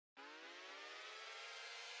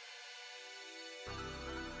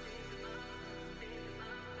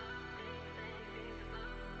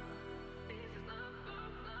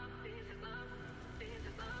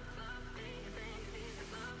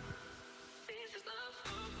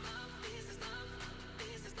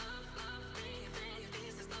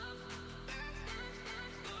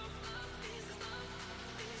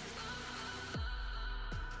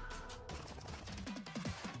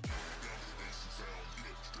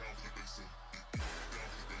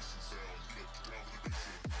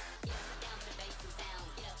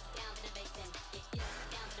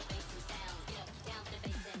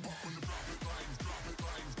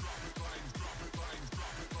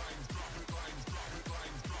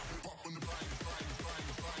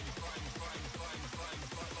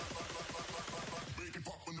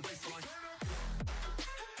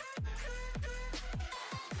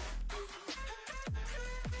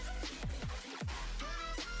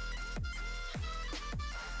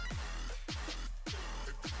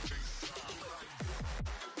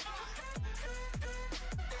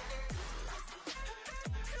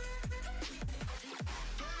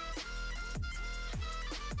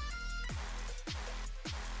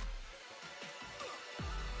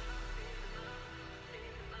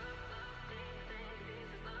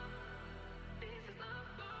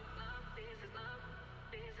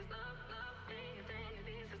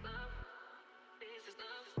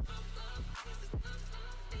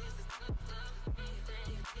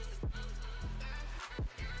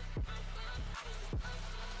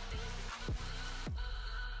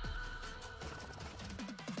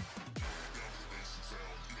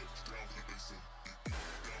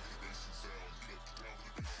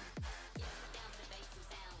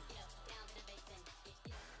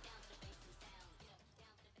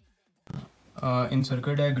In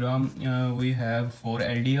circuit diagram, we have 4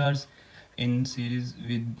 LDRs in series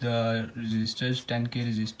with the resistors, 10k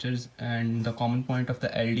resistors, and the common point of the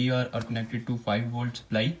LDR are connected to 5-volt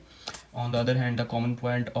supply. On the other hand, the common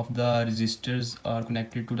point of the resistors are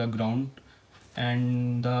connected to the ground,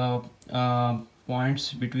 and the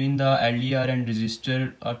points between the LDR and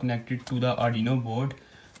resistor are connected to the Arduino board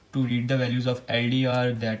to read the values of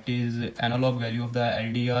LDR, that is analog value of the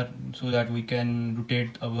LDR, so that we can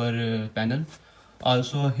rotate our panel.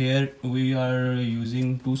 Also here we are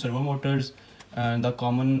using 2 servo motors, and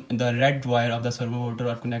the red wire of the servo motor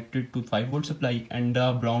are connected to 5-volt supply, and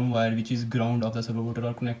the brown wire, which is ground of the servo motor,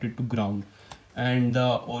 are connected to ground, and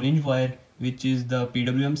the orange wire, which is the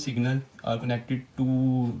PWM signal, are connected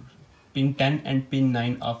to pin 10 and pin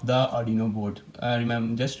 9 of the Arduino board.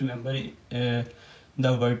 Remember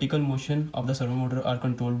the vertical motion of the servo motor are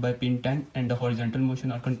controlled by pin 10 and the horizontal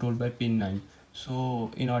motion are controlled by pin 9. So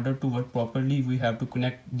in order to work properly, we have to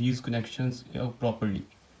connect these connections properly.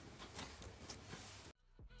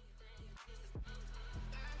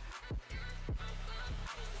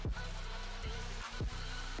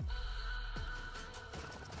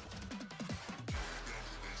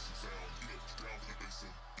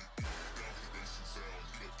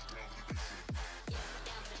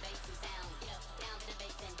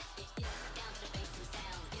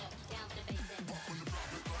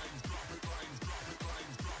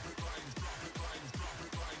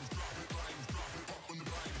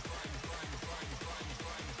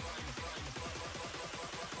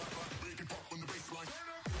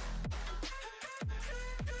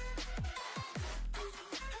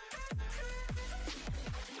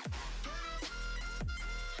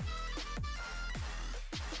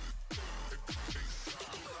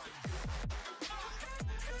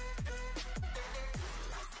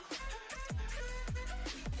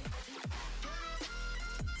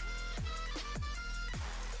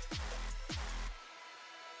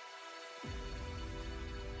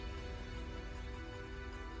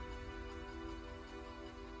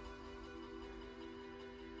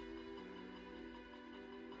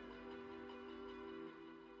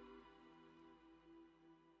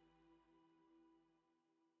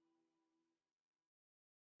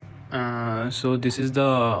 So this is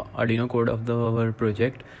the Arduino code of our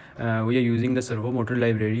project. We are using the servo motor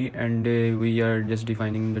library, and we are just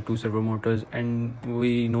defining the 2 servo motors, and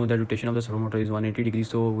we know the rotation of the servo motor is 180 degrees,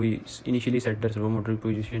 so we initially set the servo motor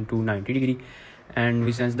position to 90 degree, and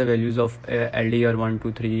we sense the values of LDR 1,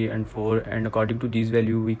 2, 3 and 4, and according to these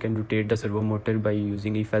value we can rotate the servo motor by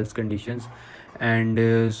using if-else conditions,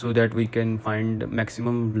 and so that we can find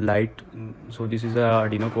maximum light. So this is the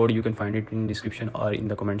Arduino code. You can find it in description or in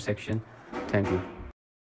the comment section. Thank you.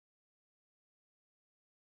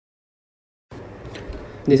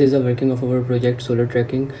 This is the working of our project solar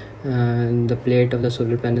tracking, and the plate of the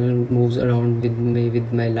solar panel moves around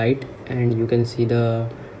with my light, and you can see the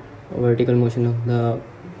vertical motion of the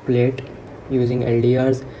plate using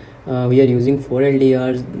LDRs. We are using 4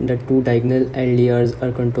 LDRs. The 2 diagonal LDRs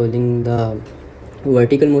are controlling the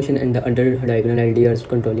vertical motion, and the other diagonal LDRs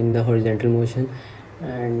controlling the horizontal motion.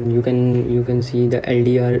 And you can see the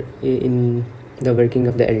LDR in the working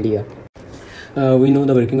of the LDR. We know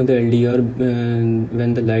the working of the LDR.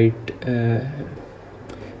 When the light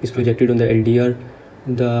is projected on the LDR,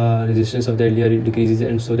 the resistance of the LDR decreases,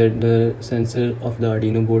 and so that the sensor of the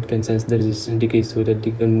Arduino board can sense the resistance decrease, so that they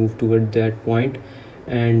can move toward that point.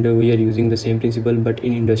 And we are using the same principle, but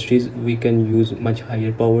in industries we can use much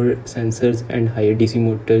higher power sensors and higher DC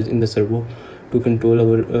motors in the servo to control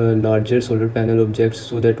our larger solar panel objects,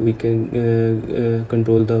 so that we can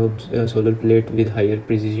control the solar plate with higher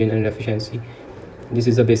precision and efficiency. This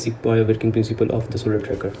is the basic working principle of the solar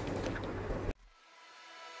tracker.